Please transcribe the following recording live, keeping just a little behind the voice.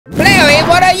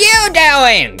what are you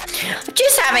doing?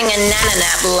 Just having a nana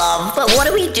nap, love. But what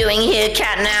are we doing here,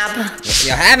 Catnap?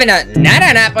 You're having a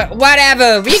nap, but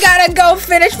whatever. We gotta go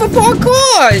finish for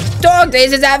parkour.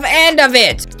 Dogdays is at the end of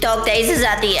it. Dogdays is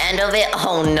at the end of it?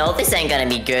 Oh no, this ain't gonna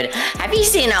be good. Have you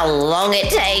seen how long it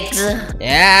takes?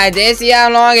 Yeah, I did see how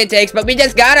long it takes, but we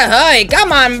just gotta hurry.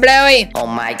 Come on, Bluey. Oh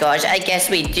my gosh, I guess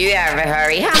we do have a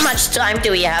hurry. How much time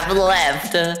do we have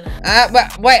left?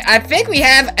 But wait, I think we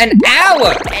have an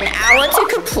hour. An hour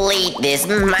to complete this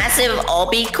massive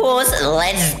OBBY course?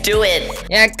 Let's do it.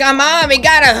 Yeah, come on, we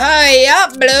gotta hurry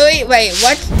up, Bluey. Wait,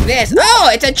 what's this? Oh,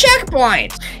 it's a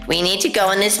checkpoint. We need to go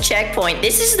on this checkpoint.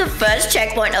 This is the first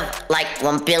checkpoint of like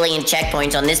 1 billion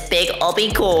checkpoints on this big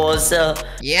OBBY course.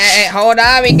 Yeah, hold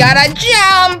on, we gotta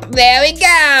jump. There we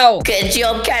go. Good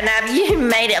job, Catnap. You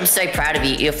made it. I'm so proud of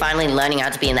you. You're finally learning how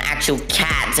to be an actual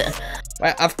cat.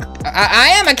 Well,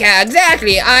 I am a cat,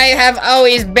 exactly. I have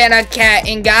always been a cat,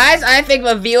 and guys, I think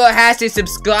the viewer has to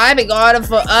subscribe in order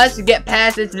for us to get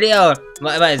past this little,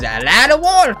 what is that, a ladder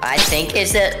wall? I think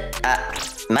it's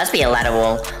must be a ladder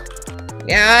wall.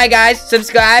 Yeah, alright guys,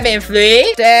 subscribe in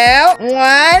 3, 2,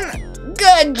 1.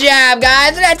 Good job,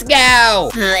 guys, let's go.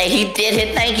 You did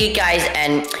it, thank you guys.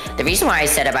 And the reason why I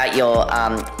said about your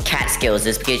cat skills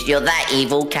is because you're that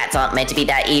evil. Cats aren't meant to be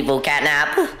that evil,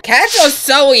 Catnap. Cats are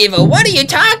so evil. What are you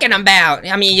talking about?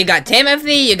 I mean, you got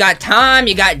Timothy, you got Tom,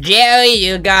 you got Jerry,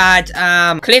 you got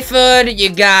Clifford, you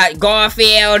got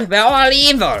Garfield. They're all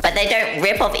evil. But they don't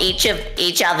rip off each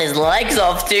other's legs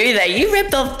off, do they? You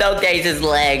ripped off Dogday's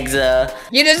legs.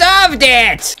 You deserved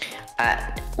it.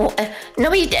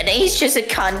 No, he didn't. He's just a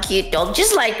cute dog,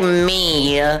 just like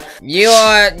me. You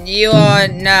are,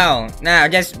 no,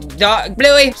 just,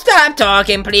 Bluey, stop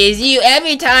talking, please.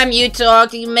 Every time you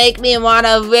talk, you make me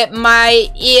wanna rip my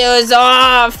ears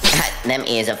off. Them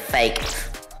ears are fake.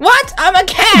 What? I'm a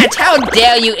cat. How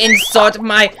dare you insult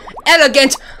my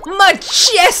elegant,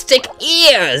 majestic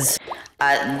ears?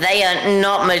 They are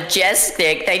not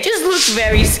majestic. They just look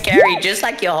very scary, just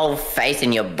like your whole face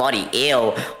and your body.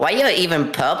 Ew. Why you're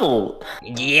even purple?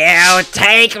 You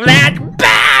take that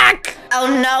back! Oh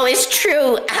no, it's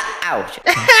true. Ouch.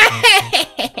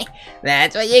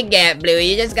 That's what you get, Bluey.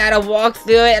 You just gotta walk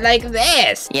through it like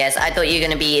this. Yes, I thought you were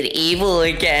gonna be an evil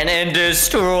again and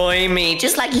destroy me,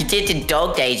 just like you did to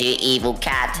Dogday, you evil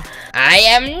cat. I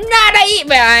am not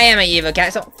I am an evil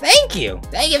cat, so thank you.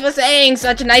 Thank you for saying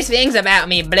such nice things about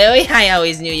me, Bluey. I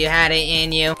always knew you had it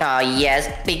in you. Oh, yes,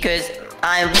 because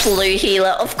I'm Blue Healer.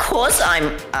 Of course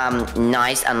I'm,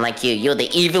 nice, unlike you. You're the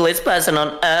evilest person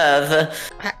on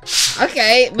Earth.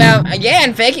 Okay, well,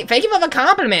 again, thank you for the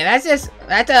compliment.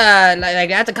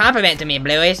 That's a compliment to me,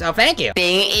 Bluey, so thank you.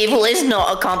 Being evil is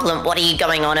not a compliment. What are you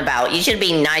going on about? You should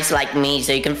be nice like me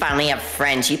so you can finally have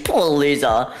friends, you poor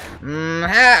loser.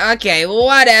 Okay,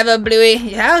 whatever,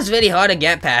 Bluey. That was really hard to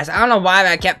get past. I don't know why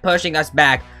that kept pushing us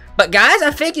back. But guys, I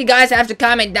think you guys have to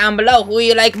comment down below who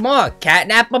you like more,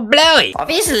 Catnap or Bluey.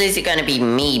 Obviously, it's gonna be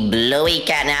me, Bluey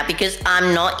Catnap, because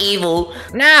I'm not evil.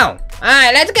 No.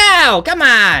 Alright, let's go. Come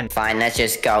on. Fine, let's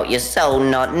just go. You're so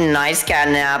not nice,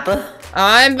 Catnap.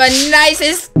 I'm the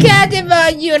nicest cat in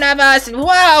the universe.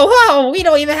 Whoa, we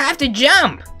don't even have to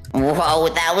jump. Whoa,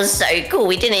 that was so cool.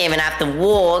 We didn't even have to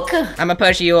walk. I'm gonna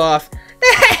push you off.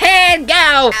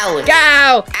 Go. Ouch.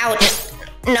 Go. Ouch.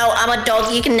 No, I'm a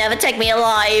dog. You can never take me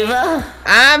alive.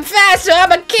 I'm faster.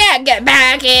 I'm a cat. Get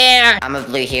back here. I'm a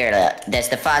Blue Healer. That's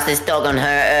the fastest dog on her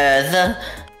earth.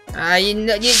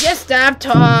 You just stop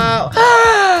talking.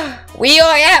 We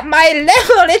are at my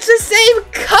level. It's the same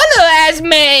color as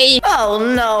me. Oh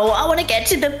no, I want to get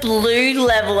to the blue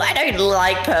level. I don't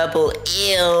like purple.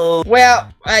 Ew.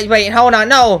 Well, wait, hold on.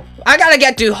 No, I gotta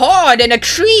get to hard and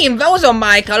extreme. Those are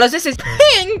my colors. This is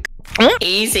pink.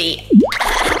 Easy.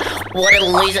 What a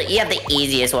loser. You have the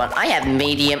easiest one. I have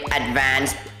medium,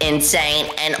 advanced,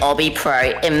 insane, and OBBY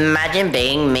Pro. Imagine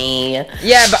being me.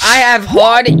 Yeah, but I have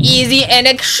hard, easy, and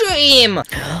extreme.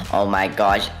 Oh my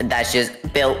gosh, that's just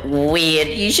built weird.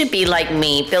 You should be like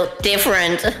me, built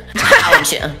different.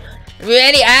 Ouch.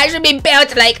 Really? I should be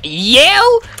built like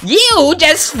you? You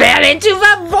just fell into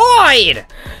the void.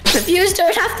 The viewers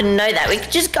don't have to know that. We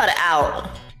just got it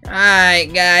out.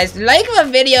 Alright guys, like the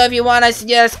video if you want us to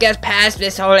just get past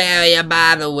this whole area,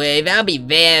 by the way. That'll be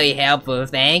very helpful.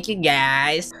 Thank you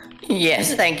guys.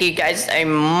 Yes, thank you guys so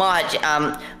much.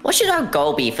 What should our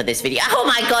goal be for this video? Oh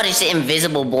my god, it's the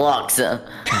invisible blocks.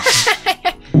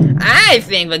 I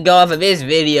think the goal for this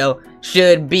video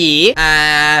should be, who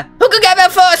could get there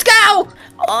first? Go!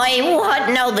 What?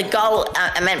 No, the goal.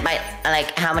 I meant by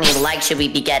like how many likes should we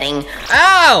be getting?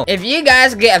 Oh, if you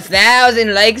guys get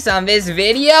 1,000 likes on this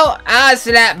video, I'll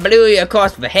slap Bluey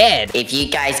across the head. If you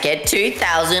guys get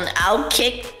 2,000, I'll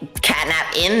kick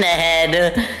Catnap in the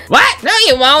head. What? No,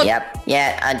 you won't. Yep.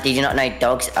 Yeah. Did you not know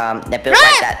dogs? They're built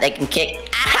like that. They can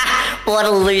kick. What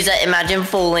a loser! Imagine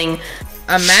falling.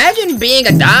 Imagine being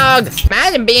a dog.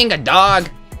 Imagine being a dog.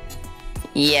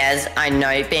 Yes, I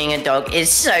know, being a dog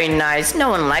is so nice.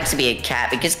 No one likes to be a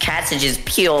cat because cats are just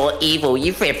pure evil.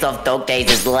 You've ripped off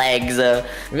Dogday's legs.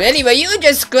 Really? Were you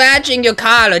just scratching your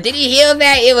collar? Did you hear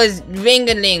that? It was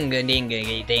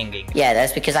ring-a-ling-a-ding-a-ding-a-ding. Yeah,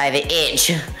 that's because I have an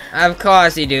itch. Of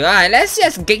course you do. Alright, let's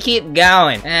just keep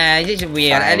going. This is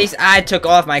weird. Fine. At least I took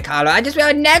off my collar. I just wear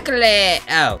a necklace.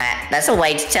 Oh. That's a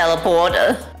way to teleport.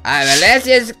 Alright, well, let's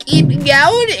just keep going,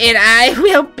 and I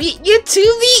will beat you to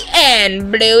the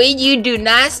end, Bluey. You do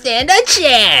not stand a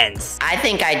chance. I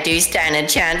think I do stand a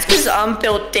chance because I'm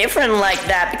built different like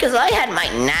that because I had my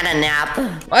nana nap.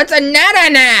 What's a nana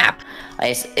nap?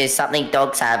 It's something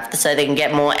dogs have so they can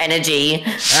get more energy.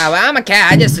 Well, I'm a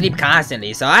cat. I just sleep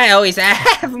constantly, so I always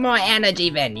have more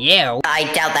energy than you. I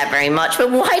doubt that very much,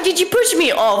 but why did you push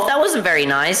me off? That wasn't very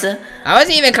nice. I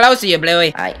wasn't even close to you,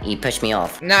 Bluey. You pushed me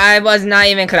off. No, I was not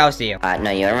even close to you. No,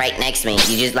 you were right next to me.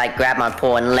 You just like grabbed my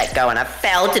paw and let go and I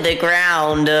fell to the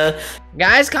ground.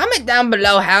 Guys, comment down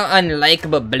below how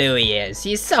unlikable Bluey is.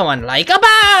 He's so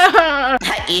unlikable.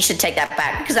 You should take that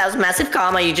back because that was massive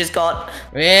karma you just got.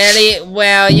 Really?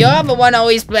 Well, you're the one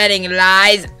always spreading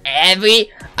lies every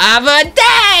other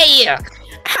day.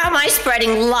 How am I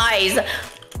spreading lies?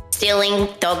 Stealing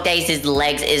Dogday's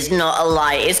legs is not a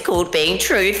lie. It's called being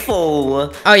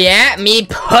truthful. Oh yeah? Me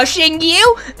pushing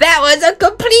you? That was a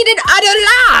complete and utter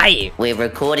lie. We're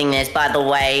recording this, by the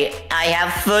way. I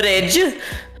have footage.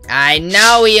 I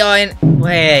know we are in...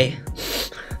 Wait.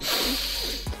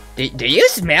 Do you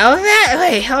smell that?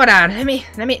 Wait, hold on.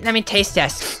 Let me taste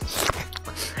this.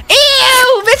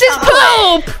 Ew! This is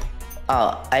poop!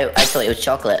 Oh, I thought it was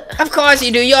chocolate. Of course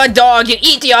you do. You're a dog. You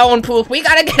eat your own poop. We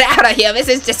gotta get out of here. This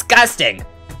is disgusting.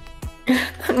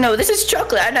 No, this is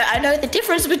chocolate. I know the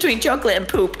difference between chocolate and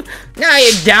poop. No,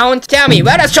 you don't. Tell me,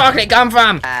 where does chocolate come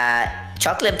from?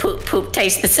 Chocolate poop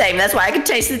tastes the same. That's why I can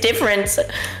taste the difference.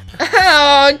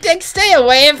 Oh, stay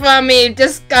away from me.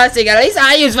 Disgusting. At least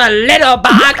I use a little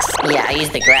box. Yeah, I use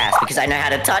the grass because I know how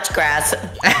to touch grass.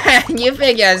 You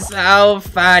think you're so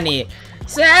funny.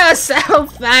 So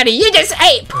funny. You just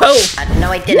ate poop.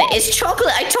 No, I didn't. It's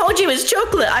chocolate. I told you it's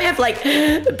chocolate. I have, like,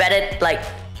 better, like,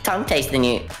 tongue taste than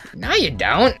you. No, you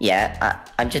don't. Yeah,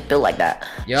 I'm just built like that.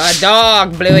 You're a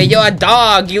dog, Bluey. You're a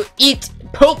dog. You eat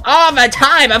poop all the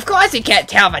time. Of course you can't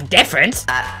tell the difference.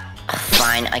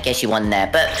 Fine, I guess you won there.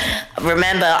 But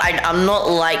remember, I'm not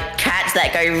like cats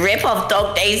that go rip off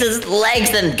Dogday's legs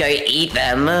and go eat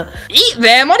them. Eat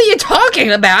them? What are you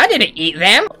talking about? I didn't eat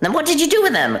them. Then what did you do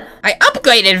with them? I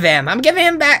upgraded them. I'm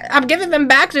giving them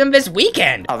back to him this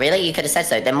weekend. Oh, really? You could have said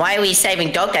so. Then why are we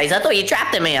saving Dogday's? I thought you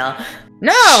trapped him here.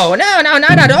 No,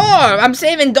 not at all. I'm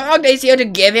saving Dogdays here to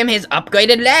give him his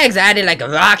upgraded legs. I added like a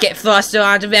rocket thruster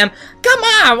onto them. Come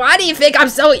on, why do you think I'm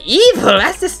so evil?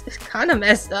 That's just kind of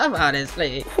messed up,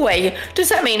 honestly. Wait, does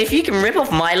that mean if you can rip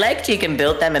off my legs, you can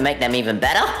build them and make them even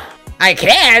better? I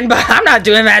can, but I'm not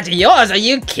doing that to yours. Are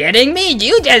you kidding me?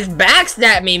 You just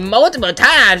backstabbed me multiple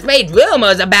times, made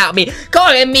rumors about me,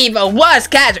 calling me the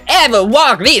worst cat to ever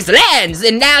walk these lands,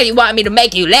 and now you want me to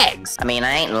make you legs. I mean,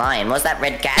 I ain't lying. What's that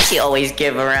red gas you always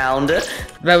give around? The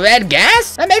red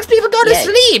gas? That makes people go to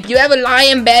sleep. You ever lie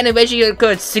in bed and wish you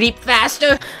could sleep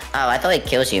faster? Oh, I thought it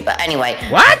kills you, but anyway.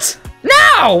 What?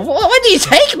 No! What do you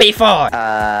take me for?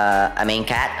 I mean,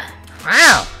 cat.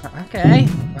 Wow. Okay.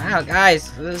 Wow,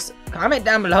 guys. Comment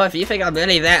down below if you think I'm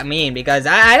really that mean, because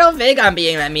I don't think I'm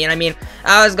being that mean. I mean,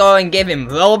 I was going to give him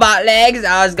robot legs.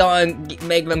 I was going to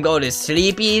make them go to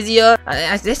sleep easier.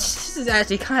 This is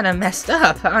actually kind of messed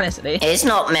up, honestly. It's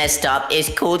not messed up. It's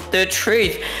called the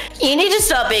truth. You need to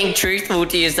start being truthful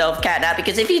to yourself, Catnap,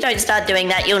 because if you don't start doing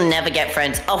that, you'll never get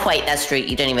friends. Oh, wait, that's true.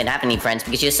 You don't even have any friends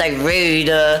because you're so rude.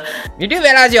 You do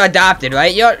realize you're adopted,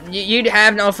 right? You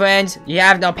have no friends. You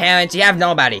have no parents. You have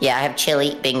nobody. Yeah, I have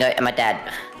Chili, Bingo, and my dad.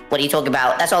 What are you talking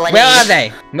about? That's all I need. Where are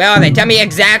they? Where are they? Tell me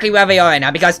exactly where they are right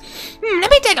now, because... let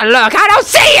me take a look. I don't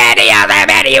see any of them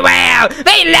anywhere.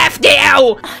 They left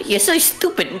you. You're so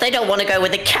stupid. They don't want to go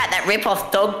with a cat that rip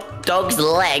off dog's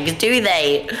legs, do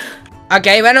they?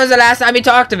 Okay, when was the last time you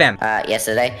talked to him?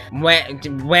 Yesterday.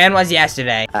 When was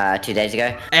yesterday? 2 days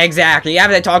ago. Exactly. You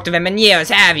haven't talked to him in years,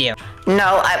 have you?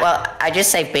 No, I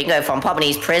just saved Bingo from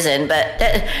Poppy's prison, but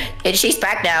she's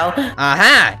back now.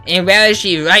 Uh-huh. And where is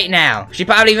she right now? She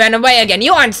probably ran away again.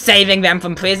 You aren't saving them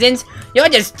from prisons. You're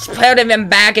just putting them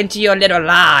back into your little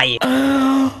lie.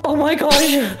 Oh my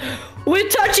gosh. We're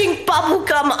touching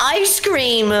bubblegum ice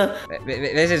cream.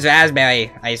 This is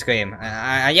raspberry ice cream.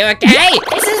 Are you okay?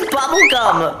 This is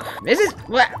bubblegum. This is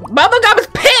what? Bubblegum is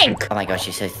pink. Oh my gosh,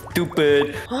 you're so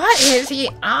stupid. What is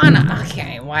he on?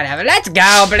 Okay, whatever. Let's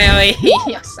go, Bluey.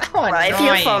 You're so annoying. Right, if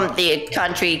you're from the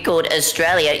country called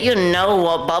Australia, you know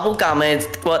what bubblegum is,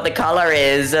 what the color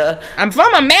is. I'm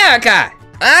from America.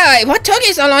 Alright, what took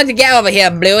you so long to get over here,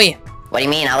 Bluey? What do you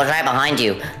mean? I was right behind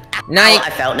you. No, I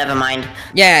felt, never mind.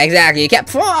 Yeah, exactly. You kept.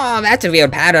 Oh, that's a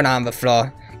weird pattern on the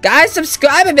floor. Guys,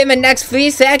 subscribe within the next 3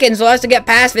 seconds for us to get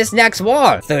past this next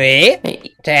wall. 3,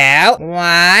 2,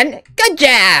 1. Good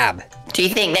job. Do you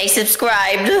think they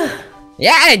subscribed?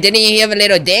 Yeah, didn't you hear the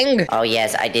little ding? Oh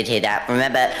yes, I did hear that.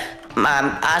 Remember,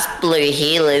 us blue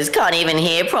healers can't even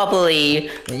hear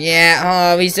properly.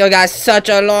 Yeah, oh, we still got such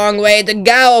a long way to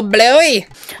go, Bluey.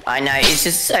 I know, it's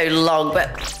just so long,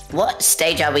 but what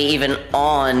stage are we even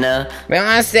on? We're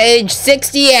on stage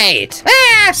 68.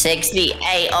 Ah!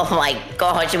 68, oh my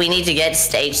gosh, we need to get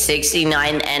stage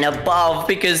 69 and above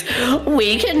because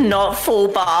we cannot fall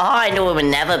behind or we'll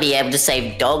never be able to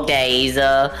save Dogdays.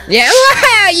 Yeah,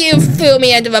 wow, you threw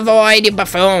me into the void, you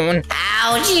buffoon.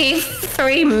 Ouch, you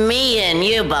threw me in,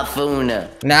 you buffoon.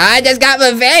 No, I just got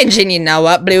revenge, and you know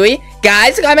what, Bluey?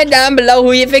 Guys, comment down below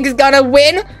who you think is gonna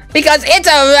win, because it's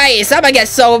a race. I'm gonna get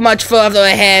so much further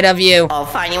ahead of you. Oh,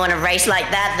 fine, you want to race like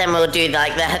that? Then we'll do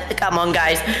like that. Come on,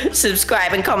 guys.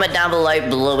 Subscribe and comment down below.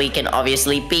 Bluey can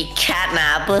obviously beat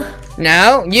Catnap.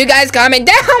 No, you guys comment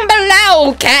down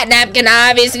below. Catnap can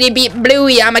obviously beat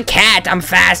Bluey. I'm a cat. I'm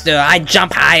faster. I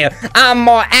jump higher. I'm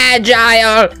more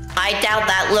agile. I doubt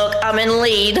that. Look, I'm in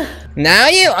lead. No,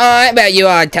 you aren't. Well, you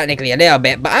are technically a little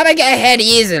bit, but I'm gonna get ahead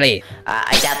easily.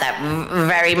 I doubt that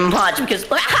very much because,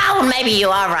 oh, maybe you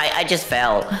are right. I just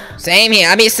fell. Same here.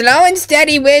 I mean, slow and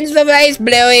steady wins the race,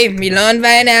 Bluey. We learned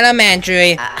that in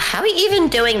elementary. How are you even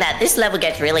doing that? This level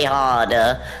gets really hard.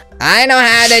 I know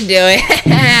how to do it.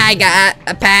 I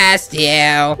got past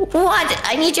you. What?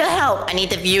 I need your help. I need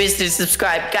the viewers to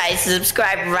subscribe. Guys,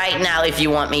 subscribe right now if you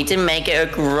want me to make it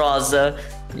across.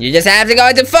 You just have to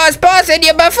go to first person,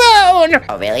 you buffoon!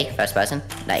 Oh, really? First person?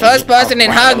 First person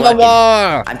and hug the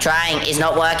wall. I'm trying. It's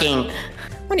not working.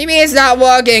 What do you mean it's not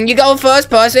working? You go first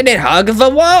person and hug the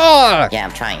wall. Yeah,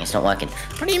 I'm trying. It's not working.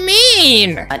 What do you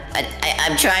mean?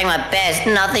 I'm trying my best.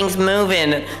 Nothing's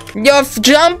moving. You're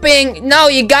jumping. No,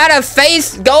 you gotta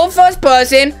go first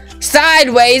person,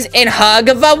 sideways, and hug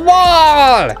the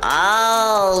wall.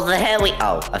 Oh,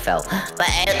 I fell. But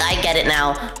I get it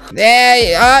now.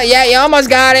 There, yeah, you almost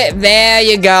got it. There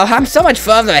you go. I'm so much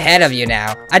further ahead of you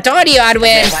now. I told you I'd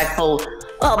win. If I fall.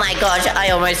 Oh my gosh,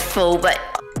 I almost fell, but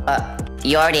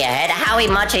you're already ahead? How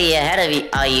much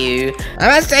are you? I'm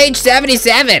at stage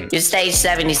 77. You're stage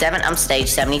 77? I'm stage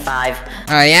 75.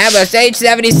 Oh yeah, but stage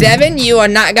 77 you are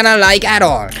not gonna like at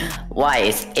all.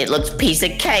 Why? It looks piece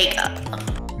of cake.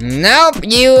 Nope,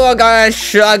 you are gonna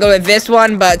struggle with this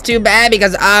one, but too bad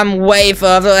because I'm way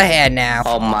further ahead now.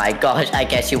 Oh my gosh, I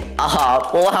guess you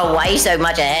are. Wow, why are you so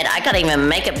much ahead? I can't even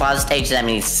make it past stage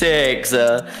 76.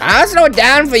 I'll slow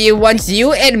down for you once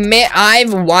you admit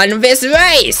I've won this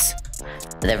race.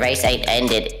 The race ain't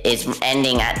ended. It's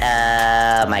ending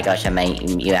at, my gosh,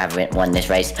 you haven't won this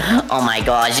race. Oh my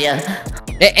gosh, yeah.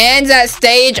 It ends at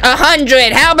stage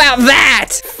 100. How about that?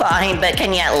 Fine, but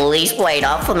can you at least wait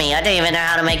up for me? I don't even know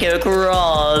how to make it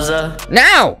across.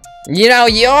 No. You know,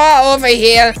 you're over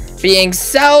here being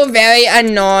so very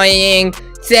annoying,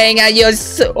 saying that you're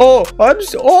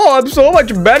I'm so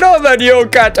much better than you,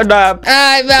 Catnap.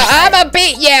 Well, I'ma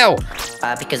beat you.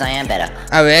 Because I am better.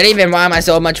 Oh, really? Then why am I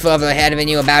so much further ahead than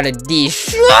you about to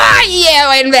destroy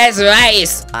you in this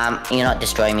race? You're not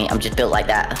destroying me. I'm just built like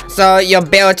that. So you're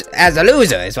built as a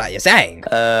loser, is what you're saying?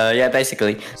 Yeah,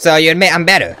 basically. So you admit I'm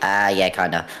better? Yeah,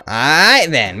 kinda.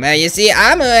 Alright then. Well, you see,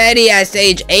 I'm already at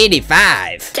stage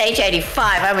 85. Stage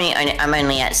 85? I'm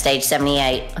only at stage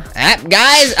 78.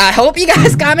 Guys, I hope you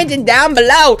guys commented down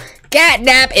below.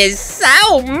 Catnap is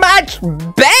so much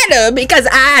better because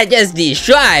I just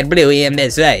destroyed Bluey in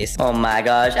this race. Oh my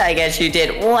gosh, I guess you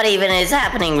did. What even is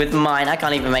happening with mine? I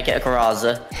can't even make it across.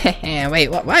 Wait,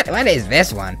 what is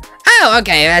this one? Oh,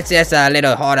 okay, that's just a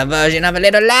little harder version of a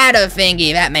little ladder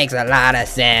thingy. That makes a lot of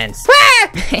sense.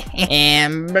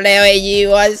 And Bluey,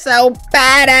 you are so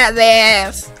bad at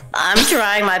this. I'm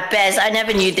trying my best. I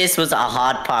never knew this was a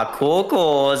hard parkour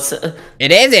course.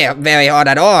 It isn't very hard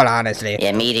at all, honestly.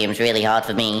 Yeah, medium's really hard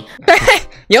for me.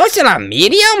 You're still on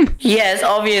medium? Yes,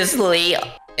 obviously.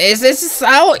 Is this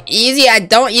so easy? I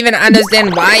don't even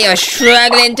understand why you're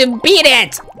struggling to beat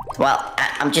it. Well,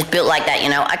 I'm just built like that, you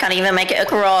know. I can't even make it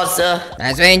across.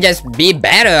 That's when you just be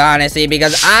better, honestly,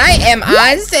 because I am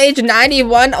on stage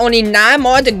 91, only 9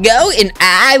 more to go, and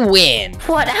I win.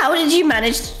 What? How did you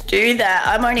manage to do that?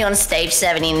 I'm only on stage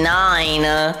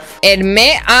 79.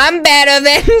 Admit I'm better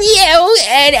than you,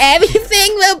 and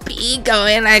everything will be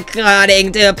going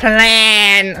according to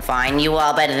plan. Fine, you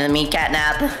are better than me,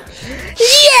 Catnap.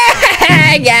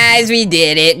 Yeah, guys, we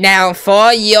did it. Now,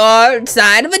 for your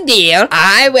side of the deal,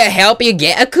 I will help you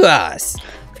get across.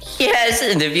 Yes,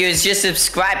 and the viewers just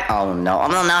subscribe. Oh no,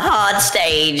 I'm on a hard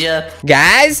stage.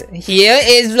 Guys, here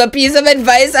is the piece of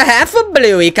advice I have for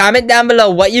Bluey. Comment down below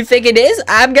what you think it is.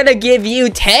 I'm gonna give you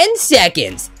 10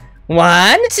 seconds.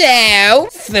 1, 2,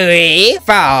 3, 4,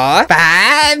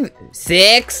 5,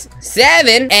 6,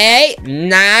 7, 8,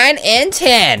 9, and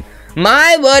 10.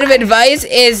 My word of advice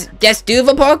is just do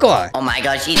the parkour. Oh my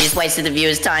gosh, you just wasted the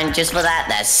viewers' time just for that?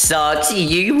 That sucks.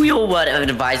 Your word of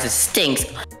advice stinks.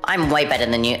 I'm way better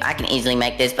than you. I can easily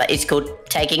make this, but it's called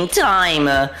taking time.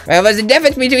 Well, there's a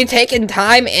difference between taking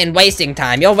time and wasting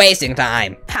time. You're wasting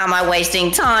time. How am I wasting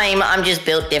time? I'm just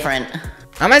built different.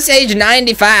 I'm on stage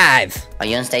 95. Are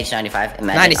you on stage 95?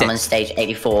 Imagine 96. I'm on stage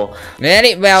 84.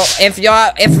 Really? Well, if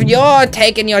you're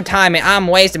taking your time and I'm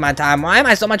wasting my time, why am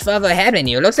I so much further ahead than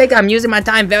you? Looks like I'm using my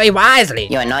time very wisely.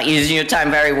 You're not using your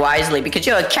time very wisely because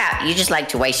you're a cat. You just like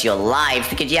to waste your lives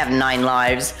because you have 9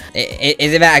 lives.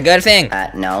 Is that a good thing?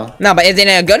 No. No, but isn't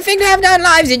it a good thing to have 9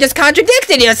 lives? You just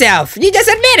contradicted yourself. You just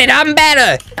admitted I'm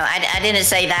better. No, I didn't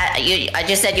say that. I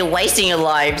just said you're wasting your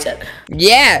lives.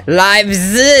 Yeah, lives.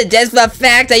 Just the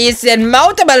fact that you said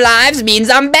multiple lives means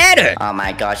I'm better. Oh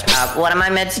my gosh. What am I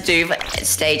meant to do for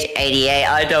stage 88?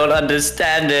 I don't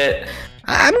understand it.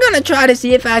 I'm gonna try to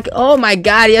see if I can. Oh my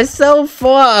god, you're so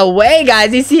far away,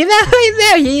 guys. You see that right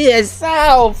there? He is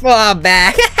so far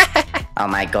back. Oh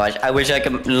my gosh, I wish I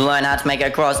could learn how to make it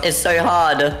across. It's so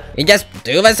hard. You just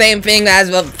do the same thing as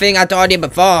the thing I told you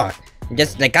before.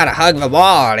 Just like gotta hug the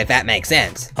wall, if that makes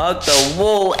sense. Hug the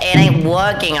wall? It ain't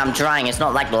working. I'm trying. It's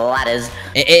not like ladders.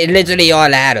 It literally are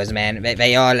ladders, man.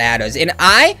 They are ladders. And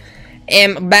I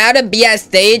am about to be at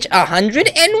stage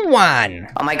 101.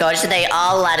 Oh my gosh, they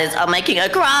are ladders. I'm making a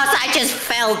cross. I just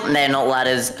fell. They're not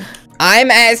ladders.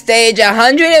 I'm at stage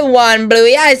 101,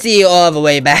 Bluey. I see you all the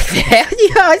way back there.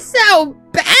 You're so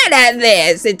bad at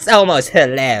this. It's almost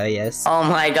hilarious. Oh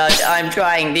my gosh, I'm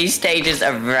trying. These stages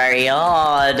are very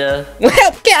hard. Well,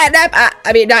 Catnap,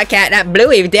 I mean, not Catnap,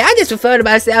 Bluey. Did I just refer to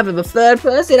myself in the third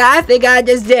person? I think I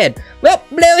just did. Well,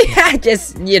 Bluey, I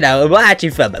just, watch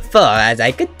you from afar as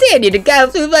I continue to go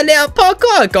through the little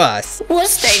parkour course. What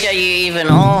stage are you even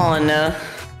on?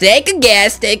 Take a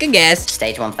guess, take a guess.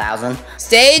 Stage 1000.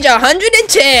 Stage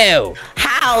 102.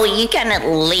 How? You can at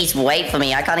least wait for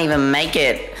me. I can't even make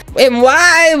it. And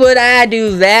why would I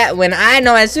do that when I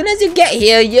know as soon as you get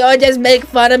here, you'll just make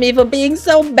fun of me for being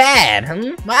so bad?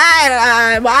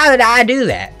 Why would I do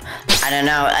that? I don't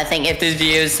know. I think if the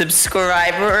viewers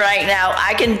subscribe right now,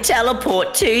 I can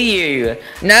teleport to you.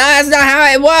 No, that's not how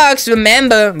it works.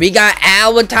 Remember, we got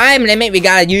our time limit. We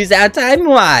gotta use our time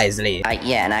wisely.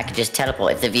 Yeah, and I can just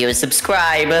teleport if the viewers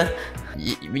subscribe.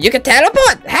 You can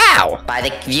teleport? How? By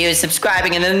the viewers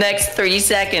subscribing in the next 3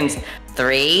 seconds.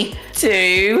 3,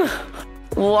 2,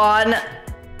 1.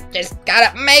 Just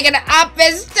gotta make it up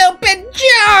this stupid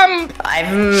jump!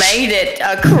 I've made it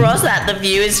across that. The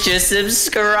viewers just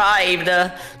subscribed.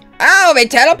 Oh, they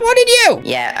teleported you?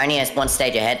 Yeah, only has 1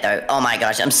 stage ahead though. Oh my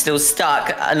gosh, I'm still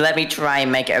stuck. Let me try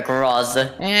and make it across.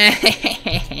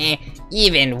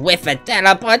 Even with a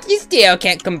teleport, you still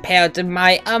can't compare to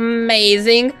my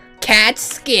amazing cat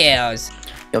skills.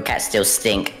 Your cats still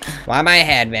stink. Why am I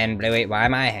ahead, then, Bluey? Why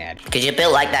am I ahead? Because you're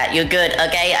built like that. You're good,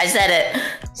 okay? I said it.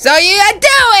 So you do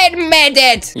admit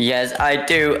it! Yes, I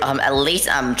do. At least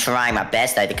I'm trying my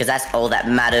best, though, because that's all that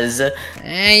matters.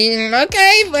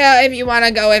 Okay, well, if you want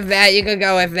to go with that, you can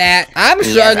go with that. I'm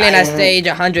struggling at stage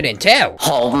 102.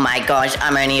 Oh my gosh,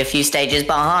 I'm only a few stages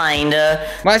behind.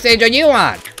 What stage are you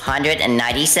on?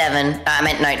 197. I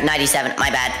meant, no, 97. My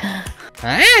bad.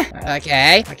 Huh?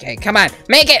 Okay, come on,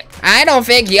 make it! I don't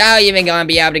think you're even gonna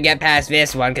be able to get past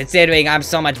this one, considering I'm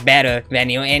so much better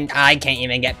than you, and I can't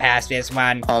even get past this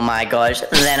one. Oh my gosh,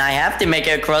 then I have to make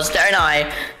it across, don't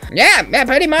I? Yeah,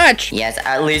 pretty much. Yes,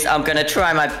 at least I'm gonna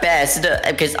try my best,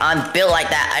 because I'm built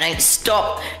like that. I don't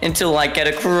stop until I get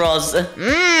across.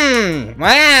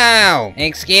 Wow,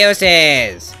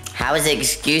 excuses. How is it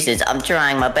excuses? I'm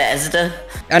trying my best.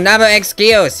 Another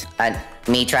excuse.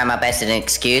 Me trying my best is an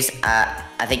excuse?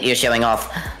 I think you're showing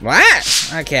off.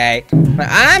 What? Okay. But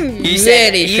I'm You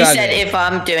said if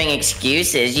I'm doing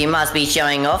excuses, you must be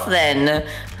showing off then.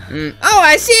 Oh,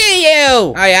 I see you!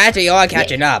 Oh, yeah, actually, you are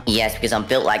catching up. Yes, because I'm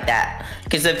built like that.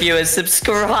 Because the viewers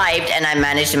subscribed and I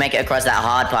managed to make it across that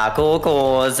hard parkour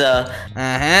course.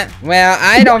 Well,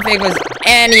 I don't think there's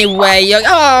any way you're...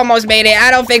 Oh, almost made it.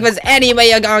 I don't think there's any way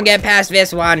you're gonna get past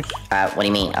this one. What do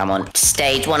you mean? I'm on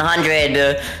stage 100.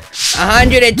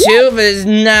 102? There's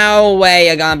no way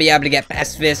you're gonna be able to get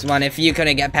past this one if you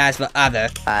couldn't get past the other.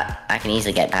 I can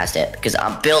easily get past it because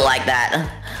I'm built like that.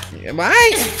 Why?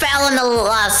 I just fell in the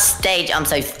last stage. I'm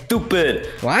so stupid.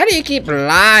 Why do you keep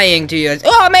lying to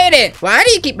yourself? Oh, I made it! Why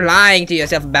do you keep lying to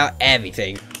yourself about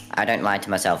everything? I don't lie to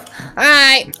myself.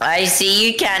 Alright. I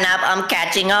see you, Catnap. I'm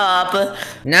catching up.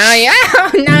 No, you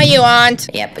aren't.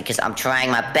 Yeah, because I'm trying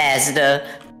my best.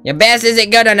 Your best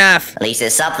isn't good enough. At least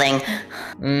it's something.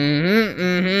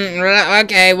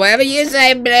 Okay, whatever you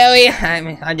say, Bluey.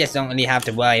 I just don't really have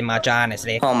to worry much,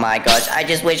 honestly. Oh my gosh, I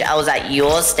just wish I was at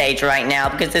your stage right now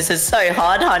because this is so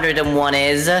hard, 101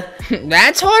 is.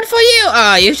 That's hard for you?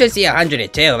 Oh, you should see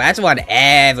 102. That's what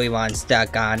everyone's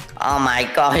stuck on. Oh my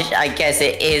gosh, I guess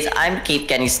it is. I keep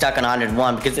getting stuck on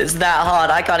 101 because it's that hard.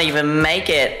 I can't even make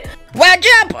it. Well,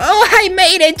 jump! Oh, I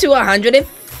made it to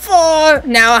 104.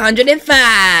 Now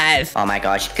 105. Oh my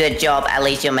gosh, good job. At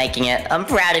least you're making it. I'm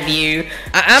proud of you.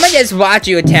 I'ma just watch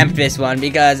you attempt this one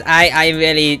because I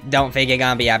really don't think you're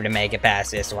gonna be able to make it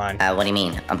past this one. What do you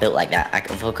mean? I'm built like that.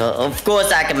 Of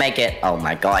course I can make it. Oh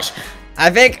my gosh. I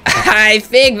think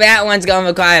that one's gonna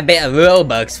require a bit of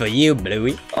Robux for you,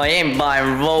 Bluey. I ain't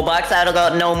buying Robux. I don't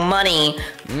got no money.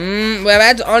 Well,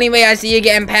 that's the only way I see you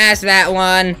getting past that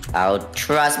one. Oh,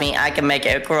 trust me, I can make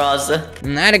it across. I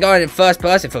had to go in first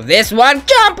person for this one.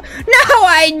 Jump! No,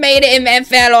 I made it and then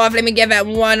fell off. Let me give that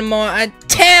one more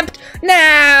attempt.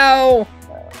 No!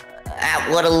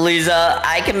 What a loser.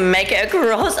 I can make it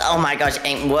across. Oh my gosh,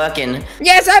 ain't working.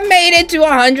 Yes, I made it to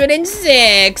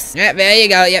 106. Yep, there you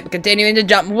go. Yep, continuing to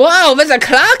jump. Whoa, there's a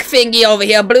clock thingy over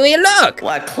here, Bluey, look.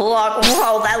 What clock?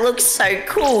 Whoa, that looks so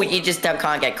cool. You just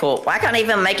can't get caught. Why can't I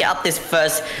even make it up this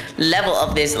first level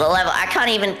of this level? I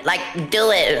can't even, like, do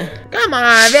it. Come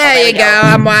on, there you go.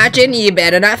 I'm watching. You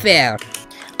better not fail.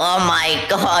 Oh my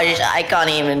gosh, I can't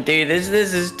even do this.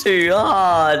 This is too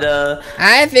hard.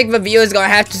 I think the viewers gonna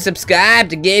have to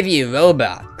subscribe to give you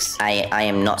Robux. I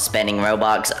am not spending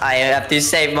Robux. I have to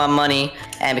save my money.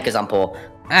 And because I'm poor.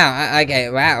 Oh, okay,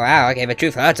 wow, okay, the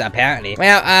truth hurts, apparently.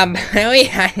 Well,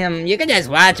 you can just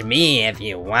watch me if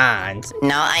you want.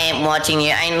 No, I ain't watching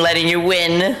you, I ain't letting you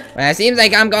win. Well, it seems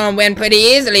like I'm gonna win pretty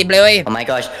easily, Bluey. Oh my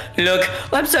gosh, look,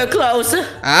 I'm so close.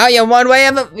 Oh, you're one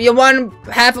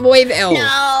half of the way there.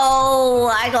 No,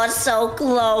 I got so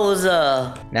close.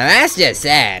 Now that's just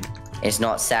sad. It's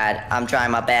not sad, I'm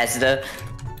trying my best.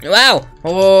 Wow,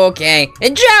 okay,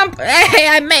 and jump! Hey,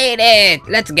 I made it!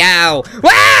 Let's go!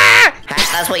 Wah!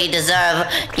 That's what you deserve.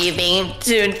 You being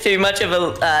too much of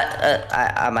a,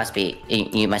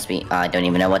 you must be, I don't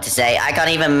even know what to say. I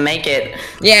can't even make it.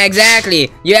 Yeah,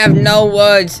 exactly. You have no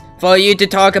words for you to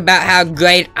talk about how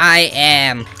great I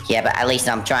am. Yeah, but at least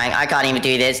I'm trying. I can't even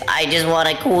do this. I just want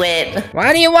to quit.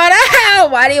 Why do you want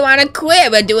to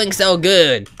quit? We're doing so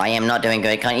good. I am not doing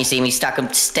good. Can't you see me stuck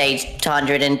on stage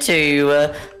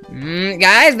 102?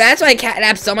 Guys, that's why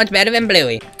Catnap's so much better than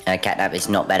Bluey. Catnap is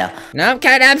not better. No,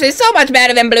 Catnap is so much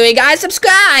better than Bluey. Guys,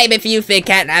 subscribe if you think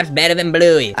Catnap's better than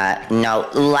Bluey. No,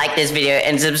 like this video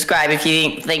and subscribe if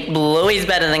you think Bluey's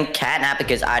better than Catnap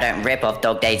because I don't rip off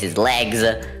Dogday's legs.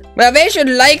 Well, they should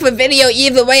like the video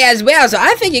either way as well, so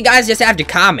I think you guys just have to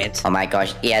comment. Oh my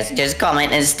gosh, yes, just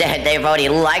comment instead. They've already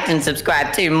liked and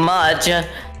subscribed too much.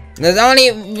 There's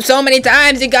only so many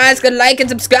times you guys could like and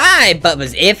subscribe, but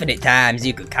there's infinite times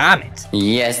you could comment.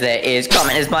 Yes, there is.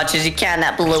 Comment as much as you can.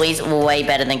 That Bluey's way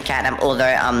better than Catnap, although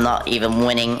I'm not even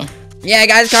winning. Yeah,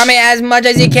 guys, comment as much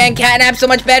as you can. Catnap's so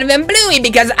much better than Bluey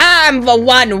because I'm the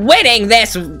one winning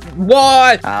this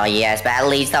war. Oh, yes, but at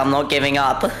least I'm not giving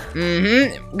up.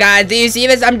 Guys, do you see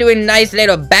this? I'm doing nice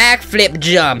little backflip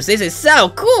jumps. This is so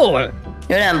cool.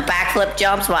 You're doing backflip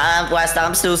jumps whilst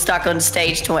I'm still stuck on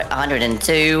stage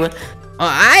 102. Oh,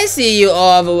 I see you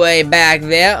all the way back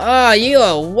there. Oh, you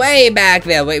are way back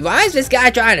there. Wait, why is this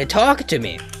guy trying to talk to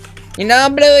me? You know,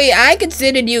 Bluey, I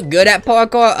considered you good at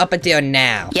parkour up until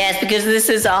now. Yes, because this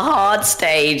is a hard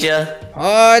stage.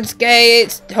 Hard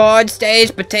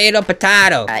stage,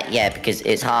 potato. Yeah, because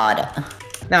it's hard.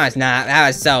 No, it's not. That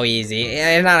was so easy.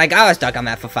 It's not like I was stuck on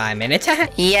that for 5 minutes.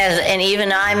 Yes, and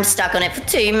even I'm stuck on it for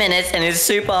 2 minutes, and it's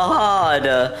super hard.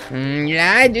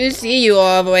 Yeah, I do see you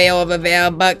all the way over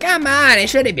there, but come on, it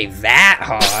shouldn't be that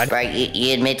hard. Right,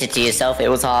 you admitted to yourself it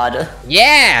was hard.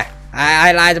 Yeah,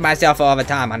 I lie to myself all the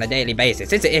time on a daily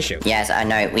basis. It's an issue. Yes, I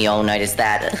know. We all noticed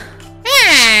that.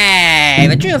 Hey,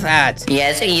 the truth hurts.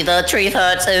 Yes, the truth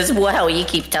hurts as well. You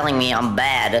keep telling me I'm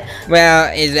bad.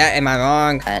 Well, am I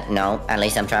wrong? No, at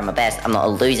least I'm trying my best. I'm not a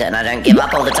loser and I don't give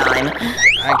up all the time.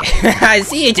 Okay. I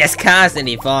see you just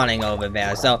constantly falling over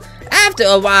there, so after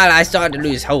a while I start to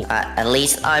lose hope. At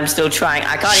least I'm still trying.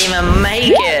 I can't even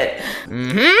make it.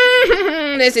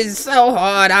 This is so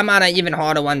hard. I'm on an even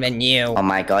harder one than you. Oh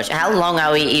my gosh, how long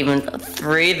are we even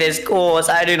through this course?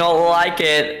 I do not like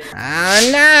it. I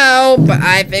don't know, but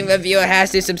I think the viewer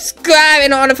has to subscribe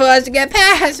in order for us to get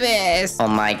past this. Oh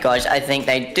my gosh, I think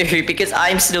they do, because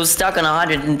I'm still stuck on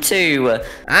 102.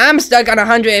 I'm stuck on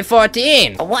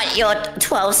 114. What? You're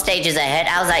 12 stages ahead?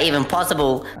 How's that even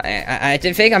possible? I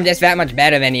think I'm just that much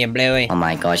better than you, Bluey. Oh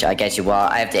my gosh, I guess you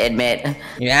are. I have to admit.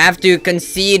 You have to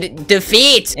concede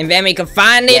defeat, and then we can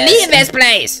finally leave this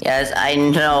place. Yes, I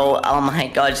know. Oh my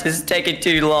gosh, this is taking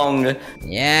too long.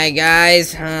 Yeah,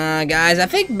 guys, I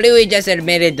think Bluey just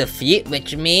admitted defeat,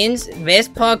 which means this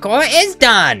parkour is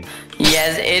done.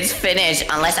 Yes, it's finished.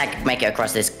 Unless I can make it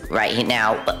across this right here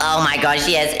now. Oh my gosh,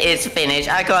 yes, it's finished.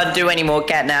 I can't do any more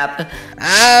Catnap.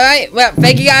 Alright, well,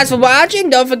 thank you guys for watching.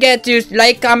 Don't forget to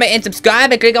like, comment, and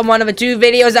subscribe, and click on one of the 2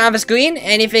 videos on the screen.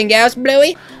 Anything else,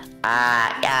 Bluey?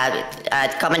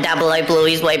 Comment down below.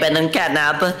 Bluey's way better than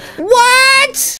Catnap. What?